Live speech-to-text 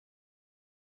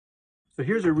So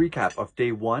here's a recap of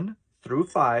day 1 through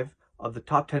 5 of the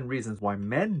top 10 reasons why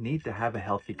men need to have a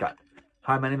healthy gut.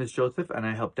 Hi, my name is Joseph, and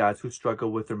I help dads who struggle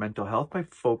with their mental health by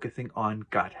focusing on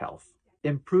gut health.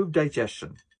 Improved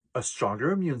digestion, a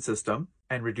stronger immune system,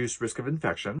 and reduced risk of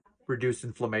infection, reduced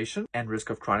inflammation and risk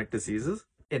of chronic diseases,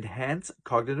 enhance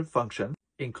cognitive function,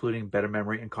 including better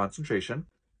memory and concentration,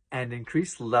 and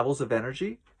increased levels of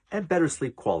energy and better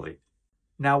sleep quality.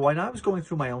 Now, when I was going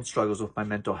through my own struggles with my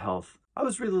mental health, I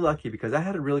was really lucky because I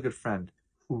had a really good friend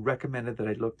who recommended that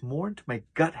I look more into my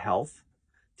gut health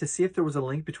to see if there was a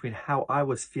link between how I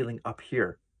was feeling up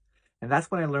here. And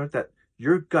that's when I learned that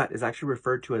your gut is actually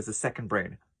referred to as the second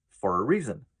brain for a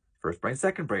reason. First brain,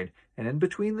 second brain. And in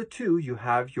between the two, you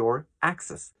have your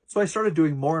axis. So I started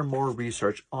doing more and more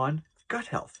research on gut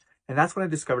health. And that's when I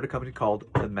discovered a company called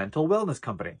the Mental Wellness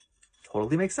Company.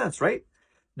 Totally makes sense, right?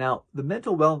 Now, the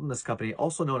Mental Wellness Company,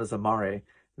 also known as Amare,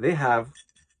 they have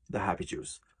the Happy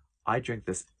Juice. I drink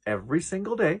this every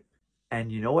single day.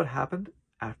 And you know what happened?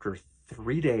 After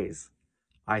 3 days,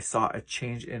 I saw a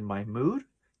change in my mood,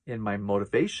 in my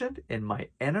motivation, in my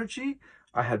energy.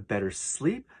 I had better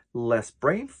sleep, less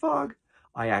brain fog.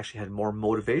 I actually had more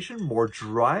motivation, more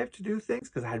drive to do things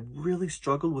because I had really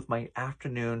struggled with my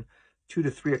afternoon, 2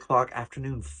 to 3 o'clock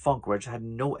afternoon funk where I just had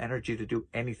no energy to do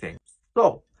anything.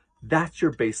 So that's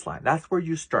your baseline. That's where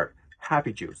you start.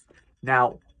 Happy Juice.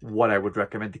 Now, what I would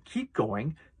recommend to keep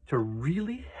going to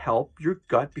really help your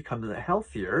gut become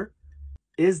healthier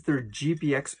is their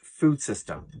GBX Food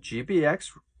System.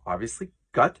 GBX, obviously,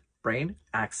 gut, brain,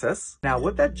 axis. Now,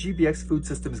 what that GBX Food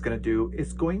System is going to do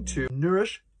is going to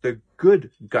nourish the good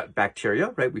gut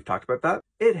bacteria, right? We've talked about that.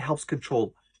 It helps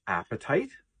control appetite.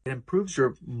 It improves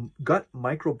your gut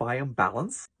microbiome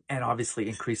balance and obviously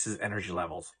increases energy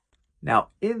levels. Now,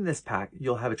 in this pack,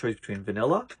 you'll have a choice between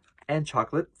vanilla and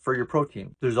chocolate for your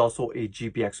protein. There's also a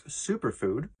GBX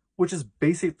Superfood, which is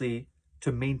basically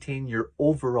to maintain your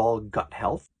overall gut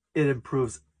health. It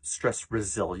improves stress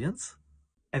resilience.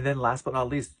 And then last but not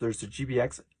least, there's the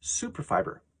GBX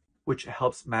Superfiber, which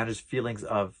helps manage feelings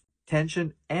of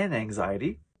tension and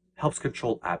anxiety, helps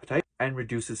control appetite, and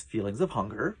reduces feelings of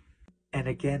hunger. And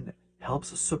again,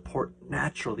 helps support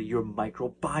naturally your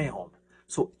microbiome.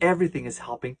 So everything is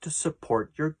helping to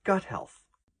support your gut health.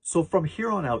 So from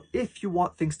here on out, if you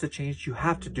want things to change, you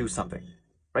have to do something,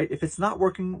 right? If it's not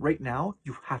working right now,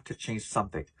 you have to change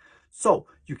something. So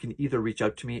you can either reach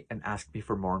out to me and ask me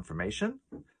for more information,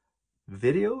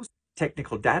 videos,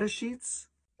 technical data sheets,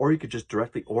 or you could just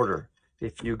directly order.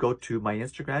 If you go to my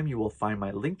Instagram, you will find my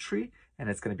link tree and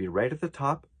it's going to be right at the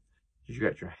top. You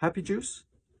got your Happy Juice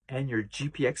and your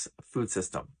GBX Food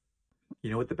System.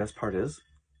 You know what the best part is?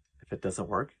 If it doesn't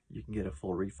work, you can get a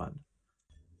full refund.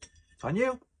 It's on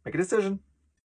you. Make a decision.